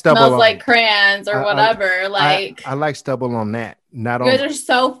 I like stubble. Smells like crayons or whatever. I like stubble on that. Not you guys are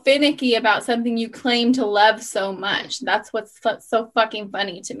so finicky about something you claim to love so much. That's what's so fucking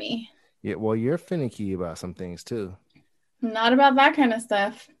funny to me. Yeah, well, you're finicky about some things too. Not about that kind of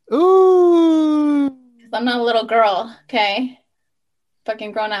stuff. Ooh. I'm not a little girl, okay?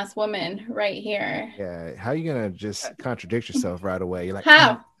 Fucking grown ass woman right here. Yeah, how are you gonna just contradict yourself right away? You're like,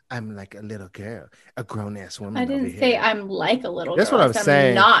 how? I'm like a little girl, a grown ass woman. I didn't say I'm like a little That's girl. That's what I'm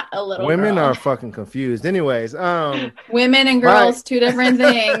saying. Not a little Women girl. are fucking confused. Anyways, women and girls, two different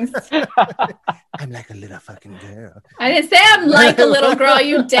things. I'm like a little fucking girl. I didn't say I'm like a little girl,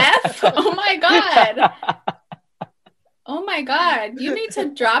 you deaf? Oh my God. Oh my God. You need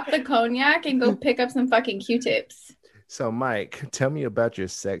to drop the cognac and go pick up some fucking Q-tips. So Mike, tell me about your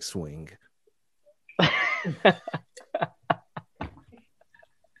sex swing.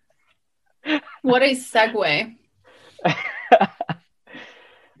 What a segue.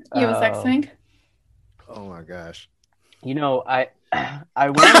 You have a sex swing? Oh my gosh. You know, I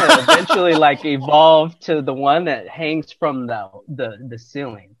want to eventually like evolve to the one that hangs from the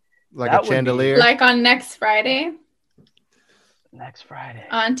ceiling. Like that a chandelier? Like on next Friday? Next Friday.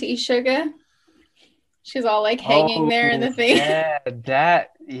 Auntie Sugar. She's all like hanging there in the thing.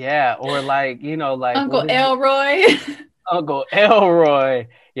 Yeah. Or like, you know, like Uncle Elroy. Uncle Elroy.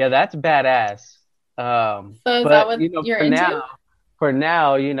 Yeah, that's badass. So is that what you're into? For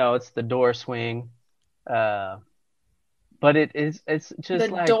now, you know, it's the door swing. But it's just the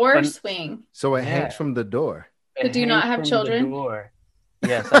like door swing. So it hangs from the door. But do you not have children?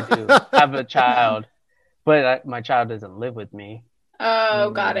 Yes, I do. I have a child, but my child doesn't live with me.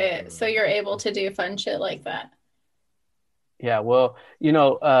 Oh, got it. So you're able to do fun shit like that. Yeah, well, you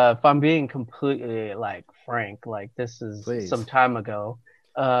know, if I'm being completely like frank, like this is some time ago.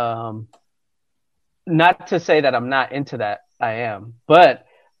 Not to say that I'm not into that, I am, but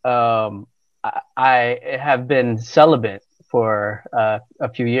I have been celibate for a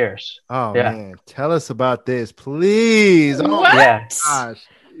few years. Oh man, tell us about this, please. Oh yeah, gosh,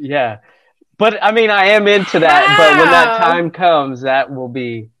 yeah. But I mean, I am into that. Wow. But when that time comes, that will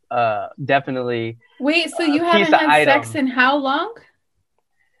be definitely. Wait, so you haven't had sex in how long?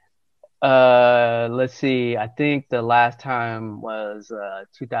 Let's see. I think the last time was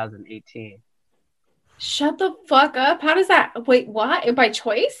 2018. Shut the fuck up. How does that... Wait, what? By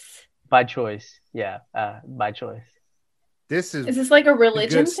choice? By choice. Yeah. By choice. Is this like a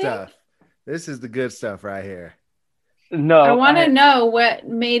religion thing? Stuff. This is the good stuff right here. No. I want to know what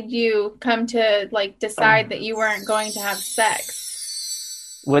made you come to like decide that you weren't going to have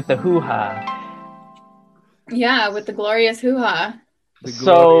sex. With the hoo-ha. Yeah, with the glorious hoo-ha. The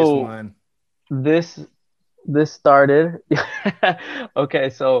glorious one. This started. Okay,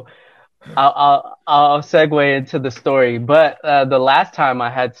 so I'll segue into the story. But the last time I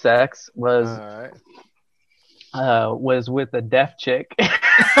had sex was with a deaf chick.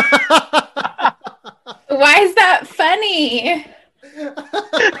 Why is that funny?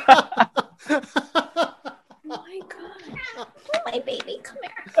 Oh my gosh. My baby, come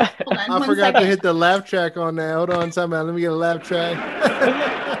here. Hold on, I forgot to hit the laugh track on that. Hold on, time out. Let me get a laugh track.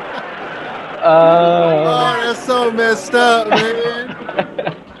 Oh, that's so messed up, man.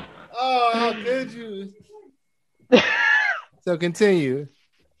 Oh, how could you? So continue.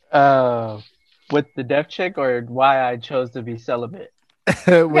 With the deaf chick, or why I chose to be celibate?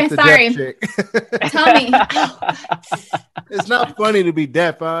 With the deaf chick. Tell me. It's not funny to be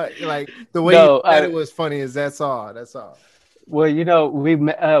deaf, huh? Like the way you said it was funny. That's all.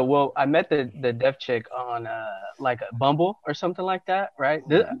 Well, I met the deaf chick on like a Bumble or something like that, right?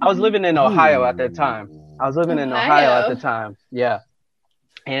 I was living in Ohio at that time. Yeah.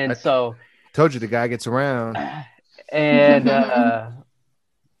 And so told you the guy gets around. And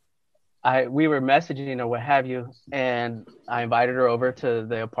we were messaging or what have you, and I invited her over to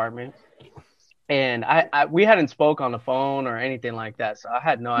the apartment. And we hadn't spoke on the phone or anything like that, so I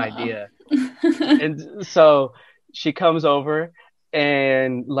had no idea. And so she comes over,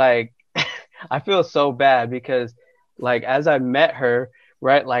 and like I feel so bad because like as I met her,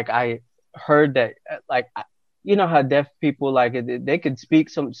 right, like I heard that like you know how deaf people like they could speak,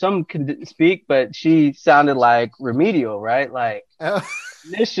 some can speak, but she sounded like remedial, right, like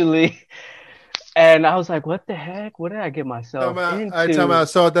initially. And I was like, what the heck? What did I get myself into? I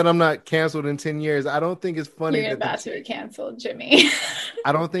saw that I'm not canceled in 10 years. I don't think it's funny. You're about to be canceled, Jimmy.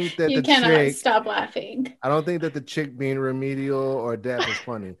 I don't think that you cannot stop laughing. I don't think that the chick being remedial or deaf is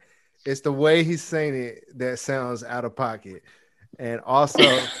funny. It's the way he's saying it that sounds out of pocket. And also,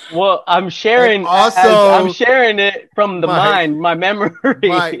 well, I'm sharing it from the mind, my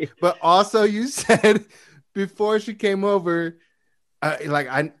memory. But also, you said before she came over,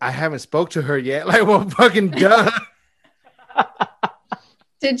 I haven't spoke to her yet. Like, well, fucking duh.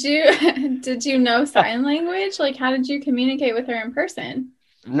 Did you know sign language? Like, how did you communicate with her in person?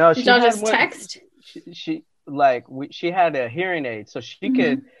 No, did y'all just text? She had a hearing aid, so she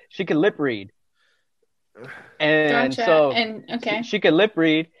could lip read. And gotcha. So she could lip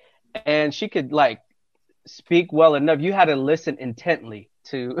read, and she could like speak well enough. You had to listen intently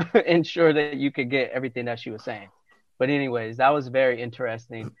to ensure that you could get everything that she was saying. But anyways, that was very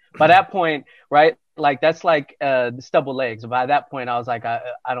interesting. By that point, right, like that's like stubble legs. By that point, I was like, I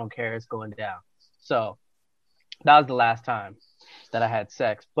don't care. It's going down. So that was the last time that I had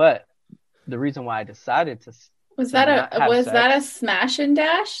sex. But the reason why I decided to was that a smash and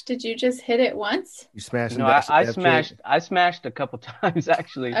dash? Did you just hit it once? You smashed? No, I smashed a couple times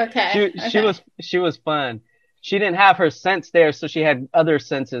actually. Okay. She was fun. She didn't have her sense there, so she had other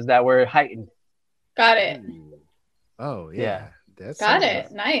senses that were heightened. Got it. Oh yeah. Got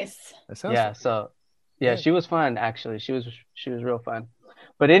it. Nice. She was fun actually. She was real fun.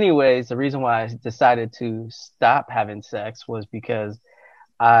 But anyways, the reason why I decided to stop having sex was because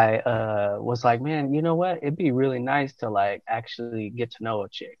I was like, man, you know what? It'd be really nice to like actually get to know a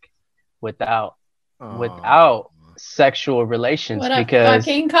chick without sexual relations. What a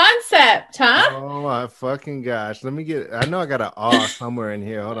fucking concept, huh? Oh my fucking gosh. I know I got an awe somewhere in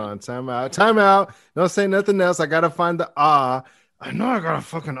here. Hold on. Time out. Don't say nothing else. I gotta find the awe. I know I got a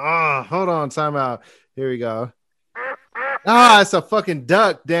fucking awe. Hold on, time out. Here we go. It's a fucking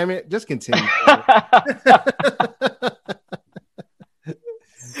duck, damn it. Just continue.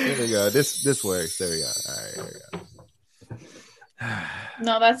 There we go. This works. There we go. All right, here we go.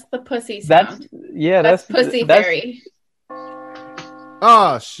 No, that's the pussy sound. That's pussy fairy.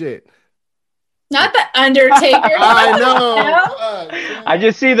 Oh shit. Not the Undertaker. I know. I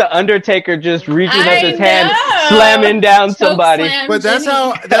just see the Undertaker just reaching up his hand, slamming down somebody. But that's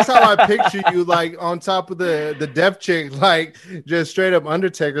how I picture you, like on top of the deaf chick, like just straight up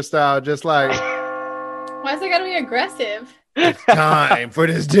Undertaker style, just like. Why is it gotta be aggressive? It's time for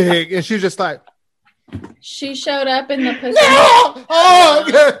this dick, and she's just like. She showed up in the pussy. No! Oh,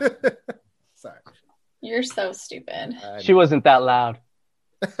 okay. Sorry. You're so stupid. She wasn't that loud.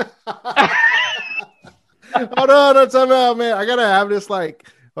 Hold on, time out, man. I gotta have this like.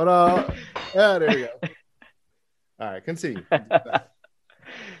 Hold on. Yeah, there we go. All right, continue.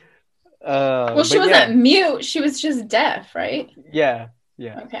 Well, she wasn't mute. She was just deaf, right? Yeah.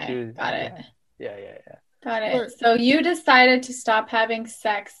 Okay, got it. Yeah. Got it. So you decided to stop having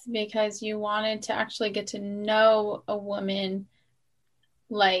sex because you wanted to actually get to know a woman,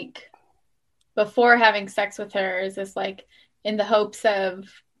 like before having sex with her. Is this like in the hopes of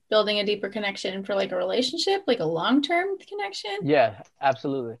building a deeper connection for like a relationship, like a long-term connection? Yeah,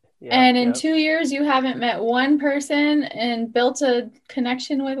 absolutely. Yeah, and in 2 years, you haven't met one person and built a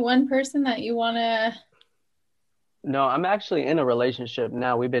connection with one person that you want to... No, I'm actually in a relationship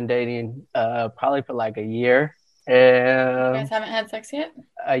now. We've been dating probably for like a year. You guys haven't had sex yet?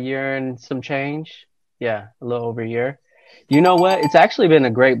 A year and some change. Yeah, a little over a year. You know what? It's actually been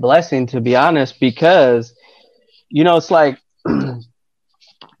a great blessing, to be honest, because, you know, it's like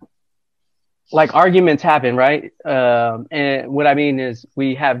like arguments happen, right? And what I mean is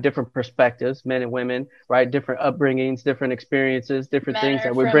we have different perspectives, men and women, right? Different upbringings, different experiences, different Men things are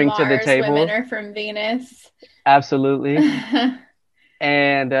that we from bring to the Mars, table. women are from Venus. Absolutely.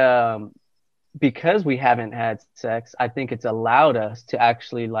 And because we haven't had sex, I think it's allowed us to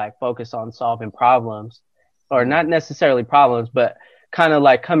actually like focus on solving problems, or not necessarily problems, but kind of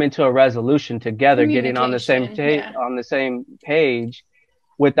like coming to a resolution together, getting on the same on the same page,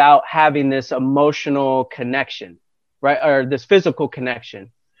 without having this emotional connection, right? Or this physical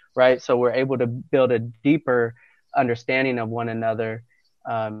connection, right? So we're able to build a deeper understanding of one another.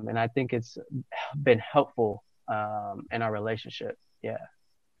 And I think it's been helpful in our relationship. Yeah.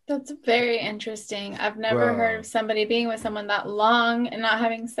 That's very interesting. I've never heard of somebody being with someone that long and not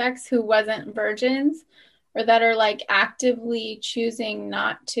having sex who wasn't virgins, or that are like actively choosing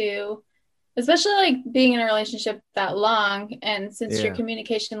not to, especially like being in a relationship that long. And since your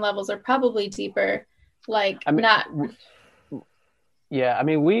communication levels are probably deeper, like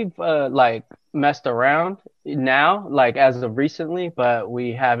we've like messed around now, like as of recently, but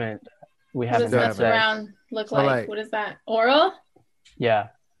we haven't what does mess around look like? What is that? Oral? Yeah.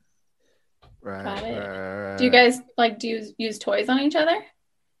 Right. Do you guys do you use toys on each other?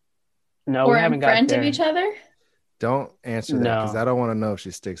 No, or we haven't in front of each other? Don't answer that, because I don't want to know if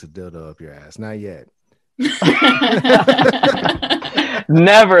she sticks a dildo up your ass. Not yet.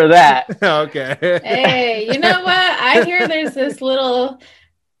 Never that. Okay. Hey, you know what? I hear there's this little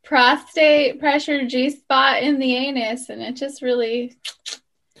prostate pressure G-spot in the anus, and it just really.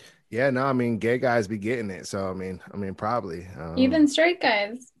 Yeah, no, I mean, gay guys be getting it, so I mean, probably even straight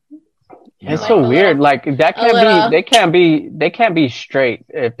guys. It's so weird. Like that can't be. They can't be straight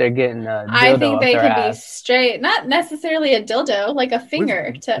if they're getting a dildo. I think they can be straight, not necessarily a dildo, like a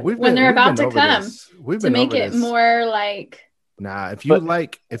finger when they're about to come, to make it more like. Nah, if you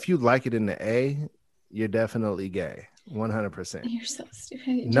like it in the A, you're definitely gay. 100%. You're so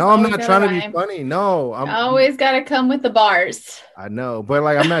stupid. No, I'm not trying to be funny. No, I'm always got to come with the bars. I know, but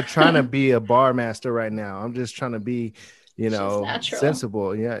like I'm not trying to be a bar master right now. I'm just trying to be,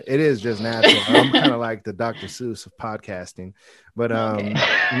 sensible. Yeah, it is just natural. I'm kind of like the Dr. Seuss of podcasting, but okay.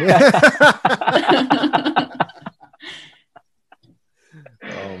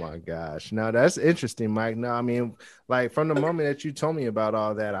 Oh my gosh. No, that's interesting, Mike. No, I mean, like from the moment that you told me about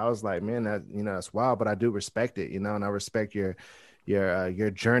all that, I was like, man, that that's wild, but I do respect it, and I respect your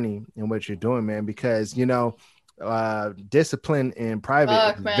journey and what you're doing, man, because discipline in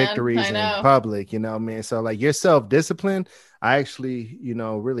private, victories in public, man. So like your self-discipline, I actually,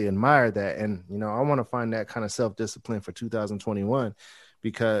 really admire that. And, I want to find that kind of self-discipline for 2021,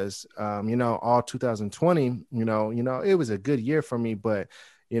 because, all 2020, it was a good year for me, but,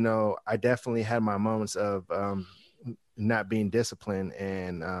 I definitely had my moments of not being disciplined.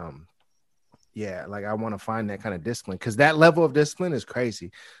 And, like I want to find that kind of discipline, because that level of discipline is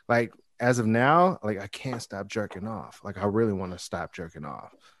crazy. Like, as of now, like I can't stop jerking off. Like I really want to stop jerking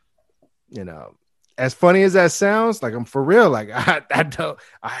off. As funny as that sounds, like I'm for real. Like I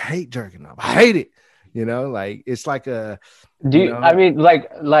hate jerking off. I hate it. Like it's like a. I mean, like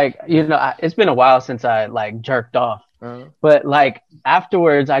it's been a while since I like jerked off, but like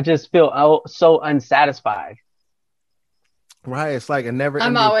afterwards, I just feel so unsatisfied. Right, it's like a never.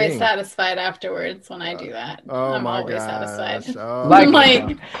 I'm always satisfied afterwards when I do that. I'm always satisfied. Oh,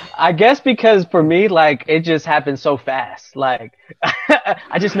 like, I guess because for me, like it just happens so fast. Like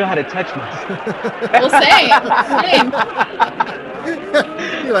I just know how to touch myself. Well, same.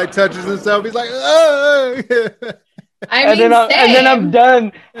 He like touches himself. He's like, oh. And then I'm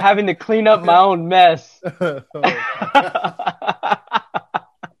done having to clean up my own mess.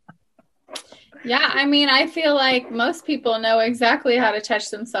 Yeah, I mean, I feel like most people know exactly how to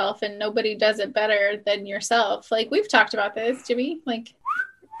touch themselves, and nobody does it better than yourself. Like, we've talked about this, Jimmy. Like,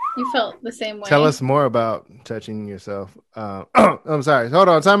 you felt the same way. Tell us more about touching yourself. I'm sorry. Hold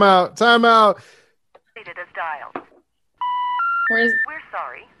on. Time out. Completed as dialed. We're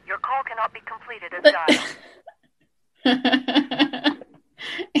sorry. Your call cannot be completed as dialed.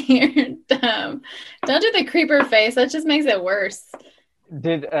 You're dumb. Don't do the creeper face. That just makes it worse.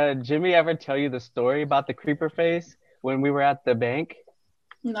 Did Jimmy ever tell you the story about the creeper face when we were at the bank?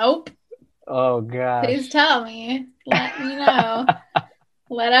 Nope. Oh gosh. Please tell me. Let me know.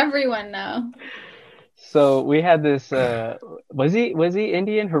 Let everyone know. So we had this. Was he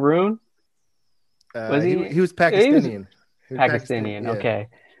Indian? Haroon? Was he? He was Pakistani. Pakistani. Okay.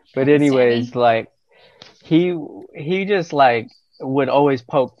 But anyways, like he just like would always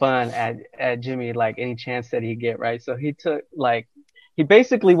poke fun at Jimmy, like any chance that he'd get, right? So he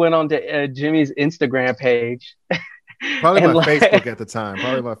basically went on to Jimmy's Instagram page Probably my Facebook at the time.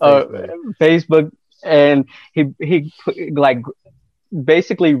 Probably my Facebook. Facebook, and he like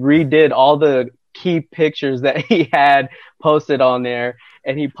basically redid all the key pictures that he had posted on there,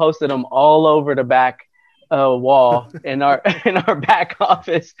 and he posted them all over the back wall in our back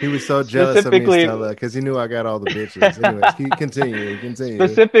office. He was so jealous of me, Stella, because he knew I got all the bitches. Anyways, continue.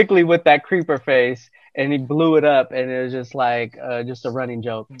 Specifically with that creeper face, and he blew it up, and it was just like just a running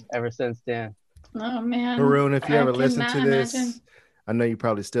joke ever since then. Oh man, Haroon, if you ever listen to this, I know you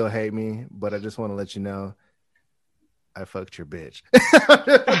probably still hate me, but I just want to let you know I fucked your bitch.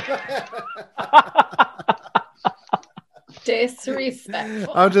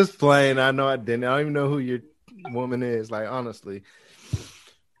 Disrespectful. I'm just playing. I know I didn't. I don't even know who your woman is. Like, honestly.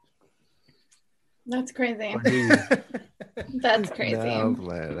 That's crazy. That's crazy.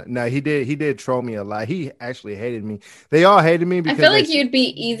 No, he did troll me a lot. He actually hated me. They all hated me because I feel like you'd be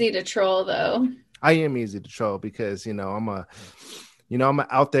easy to troll though. I am easy to troll because I'm an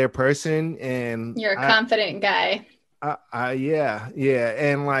out there person, and you're a confident guy. Yeah.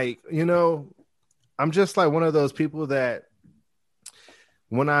 And like, I'm just like one of those people that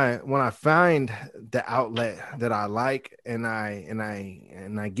when I find the outlet that I like and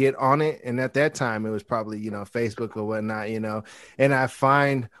I get on it, and at that time it was probably Facebook or whatnot, and I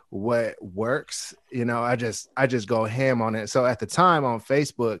find what works, I just go ham on it. So at the time on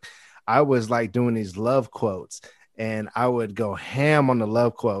Facebook, I was like doing these love quotes, and I would go ham on the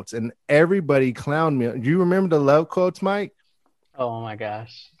love quotes, and everybody clowned me. Do you remember the love quotes, Mike? Oh my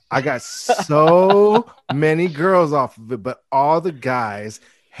gosh. I got so many girls off of it, but all the guys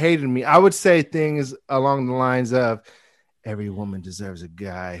hated me. I would say things along the lines of, every woman deserves a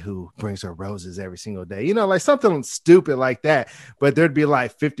guy who brings her roses every single day. Like something stupid like that. But there'd be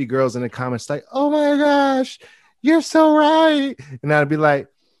like 50 girls in the comments like, oh my gosh, you're so right. And I'd be like,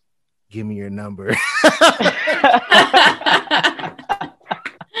 give me your number.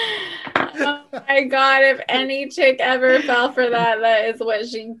 Oh my God, if any chick ever fell for that is what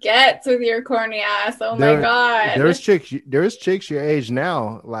she gets with your corny ass. My God. There's chicks your age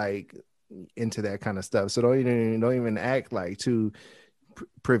now, like into that kind of stuff. So don't even act like too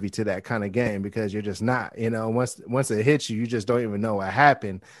privy to that kind of game, because you're just not. Once it hits you, you just don't even know what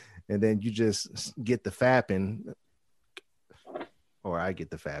happened. And then you just get the fapping. Or I get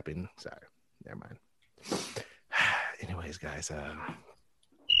the fapping. Sorry. Never mind. Anyways, guys, yeah.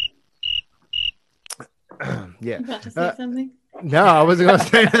 You about to say something? No, I wasn't gonna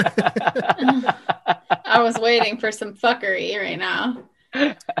say that. I was waiting for some fuckery right now.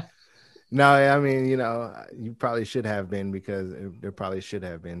 No, I mean, you probably should have been, because there probably should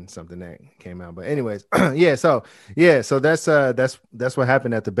have been something that came out. But anyways, so that's what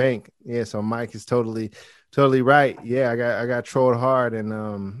happened at the bank. Yeah, so Mike is totally right. Yeah, I got trolled hard,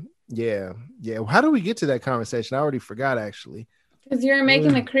 and yeah. How do we get to that conversation? I already forgot, actually. Because you were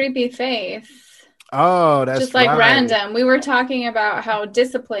making the creepy face. Oh, that's just like right. Random. We were talking about how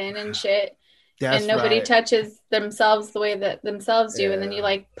discipline and shit, and nobody touches themselves the way that themselves do, and then you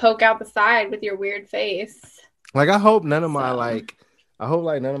like poke out the side with your weird face. Like, I hope none of my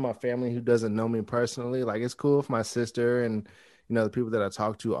none of my family who doesn't know me personally, like, it's cool if my sister and the people that I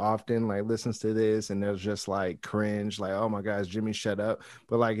talk to often like listens to this and they're just like cringe, like, oh my gosh, Jimmy, shut up.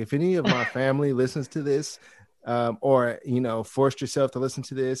 But like, if any of my family listens to this, or forced yourself to listen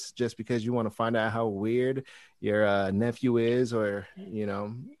to this just because you want to find out how weird your nephew is, or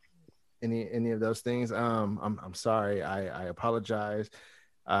any of those things, I'm sorry. I apologize.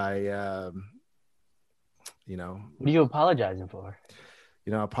 What are you apologizing for?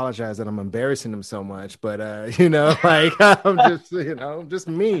 I apologize that I'm embarrassing him so much, but like, I'm just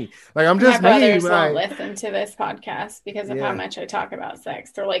me. Like, I'm just me. My brothers won't listen to this podcast because of how much I talk about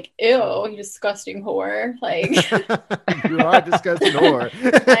sex. They're like, ew, you disgusting whore. Like, you are a disgusting whore.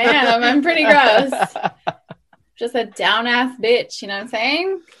 I am. I'm pretty gross. Just a down ass bitch. You know what I'm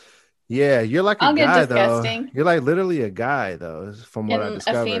saying? Yeah, you're like a guy, though. You're like literally a guy, though, from what I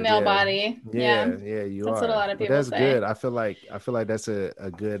discovered. A female body. Yeah, you are. That's what a lot of people that's say. Good. I feel like that's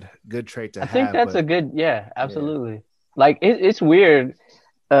a good trait to have. I think that's a good, absolutely. Yeah. Like, it's weird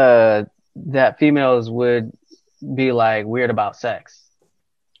that females would be like weird about sex.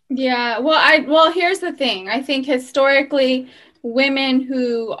 Yeah, well, here's the thing. I think historically, women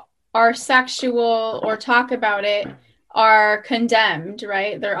who are sexual or talk about it are condemned,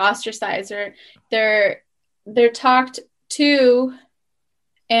 right? They're ostracized, or they're talked to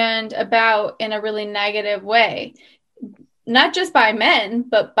and about in a really negative way, not just by men,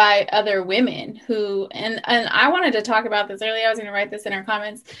 but by other women who, and I wanted to talk about this earlier. I was going to write this in our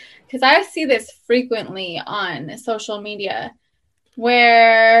comments because I see this frequently on social media.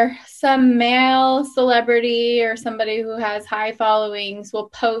 where some male celebrity or somebody who has high followings will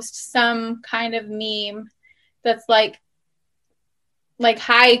post some kind of meme that's like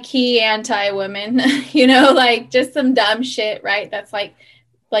high key anti-women, you know, like just some dumb shit, right? That's like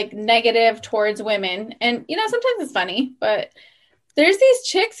negative towards women. And, you know, sometimes it's funny, but there's these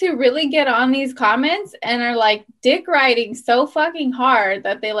chicks who really get on these comments and are like dick riding so fucking hard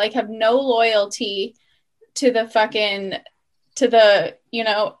that they like have no loyalty to the, you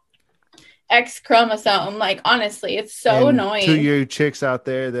know, X chromosome. Like, honestly, it's so annoying. To you chicks out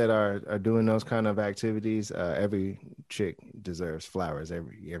there that are doing those kind of activities, every chick deserves flowers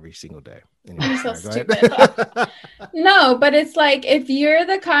every single day. Anyway, you're so stupid. No, but it's like, if you're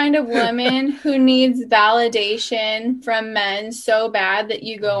the kind of woman who needs validation from men so bad that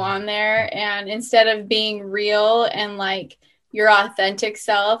you go on there and instead of being real and like your authentic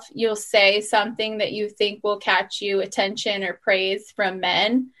self, you'll say something that you think will catch you attention or praise from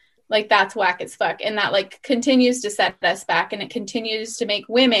men, like that's whack as fuck. And that like continues to set us back, and it continues to make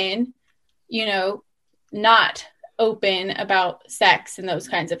women, you know, not open about sex and those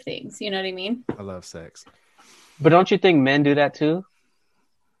kinds of things. You know what I mean? I love sex. But don't you think men do that too?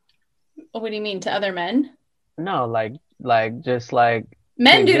 What do you mean, to other men? No, like just like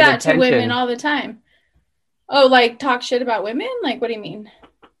men do that attention to women all the time. Oh, like talk shit about women? Like, what do you mean?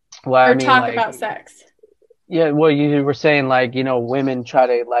 Well, or I mean, talk like, about sex? Yeah, well, you were saying like, you know, women try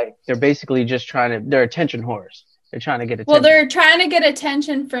to like, they're basically just they're attention whores. They're trying to get attention. Well, they're trying to get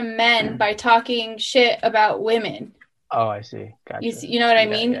attention from men by talking shit about women. Oh, I see. Gotcha. You know what I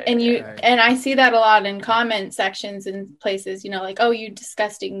mean? And I see that a lot in comment sections and places, you know, like, oh, you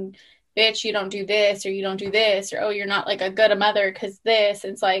disgusting bitch, you don't do this, or you don't do this, or oh, you're not like a good mother because this.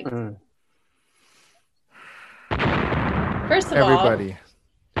 It's like, first of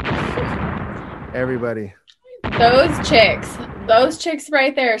everybody. Those chicks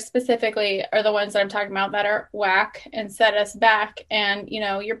right there specifically are the ones that I'm talking about that are whack and set us back. And, you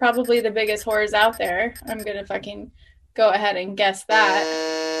know, you're probably the biggest whores out there. I'm going to fucking go ahead and guess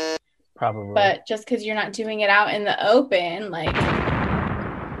that. Probably. But just because you're not doing it out in the open, like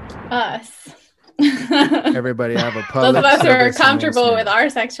us. Everybody, I have a public. Those of us who are comfortable with our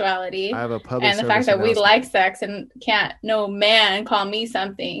sexuality. I have a public. And the fact that we like sex and can't no man call me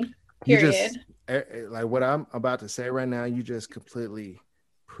something. Period. Like what I'm about to say right now, you just completely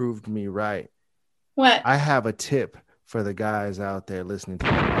proved me right. What? I have a tip for the guys out there listening to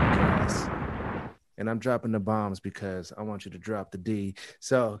the podcast. And I'm dropping the bombs because I want you to drop the D.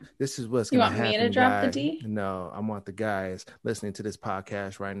 So this is what's going to happen. You want me to drop the D? No, I want the guys listening to this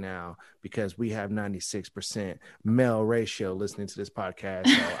podcast right now, because we have 96% male ratio listening to this podcast.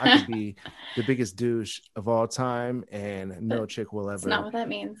 So I could be the biggest douche of all time, and no chick will ever. That's not what that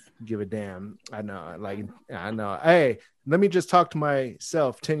means. Give a damn. I know. Hey, let me just talk to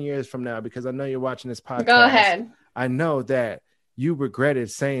myself 10 years from now, because I know you're watching this podcast. Go ahead. I know that you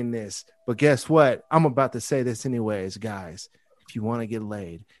regretted saying this, but guess what? I'm about to say this anyways, guys. If you want to get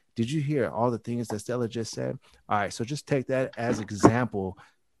laid, did you hear all the things that Stella just said? All right, so just take that as example.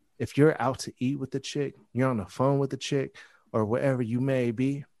 If you're out to eat with the chick, you're on the phone with the chick, or wherever you may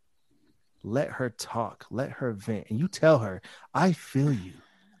be, let her talk, let her vent, and you tell her, I feel you.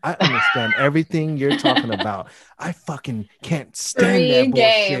 I understand everything you're talking about. I fucking can't stand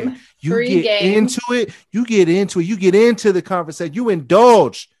that bullshit. You get into it. You get into the conversation. You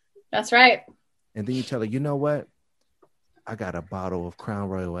indulge. That's right. And then you tell her, you know what? I got a bottle of Crown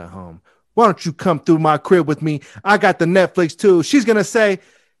Royal at home. Why don't you come through my crib with me? I got the Netflix too. She's going to say,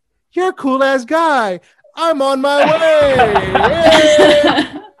 you're a cool ass guy. I'm on my way.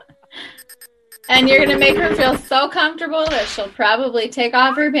 And you're going to make her feel so comfortable that she'll probably take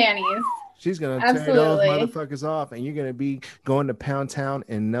off her panties. She's going to tear those motherfuckers off, and you're going to be going to Pound Town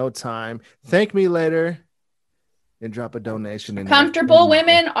in no time. Thank me later and drop a donation. Comfortable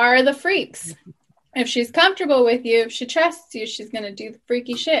women are the freaks. If she's comfortable with you, if she trusts you, she's going to do the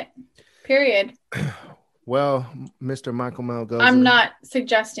freaky shit. Period. Well, Mr. Michael Malgoza. I'm not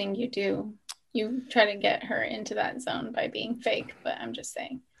suggesting you do. You try to get her into that zone by being fake, but I'm just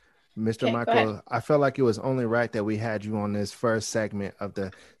saying. Mr. Michael, I felt like it was only right that we had you on this first segment of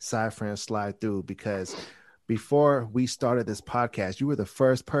the Sci-Friend Slide Through, because before we started this podcast, you were the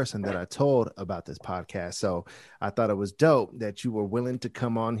first person that I told about this podcast. So I thought it was dope that you were willing to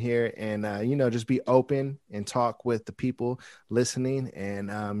come on here and, just be open and talk with the people listening. And,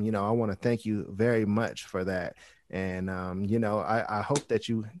 I want to thank you very much for that. And, I hope that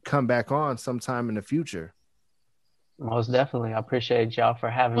you come back on sometime in the future. Most definitely. I appreciate y'all for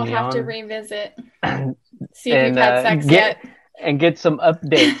having me on. We'll have to revisit. See if you've had sex yet. and get some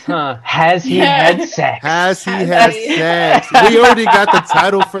updates, huh? Has he had sex? Has he had sex? We already got the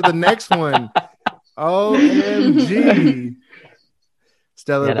title for the next one. OMG.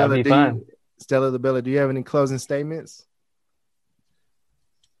 Stella the Bella, do you have any closing statements?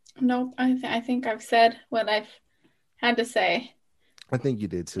 Nope. I think I've said what I've had to say. I think you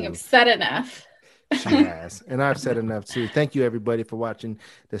did too. I've said enough. She has. And I've said enough too. Thank you everybody for watching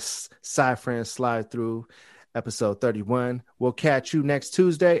this Sci Friends Slide Through episode 31. We'll catch you next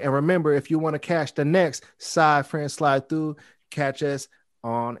Tuesday. And remember, if you want to catch the next Sci Friends Slide Through, catch us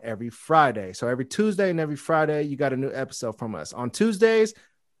on every Friday. So every Tuesday and every Friday, you got a new episode from us. On Tuesdays,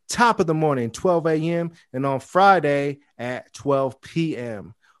 top of the morning, 12 a.m. And on Friday at 12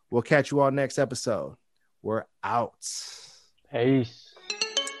 p.m. We'll catch you all next episode. We're out. Peace.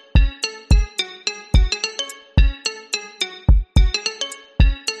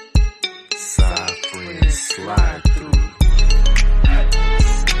 Sci Friends Slide.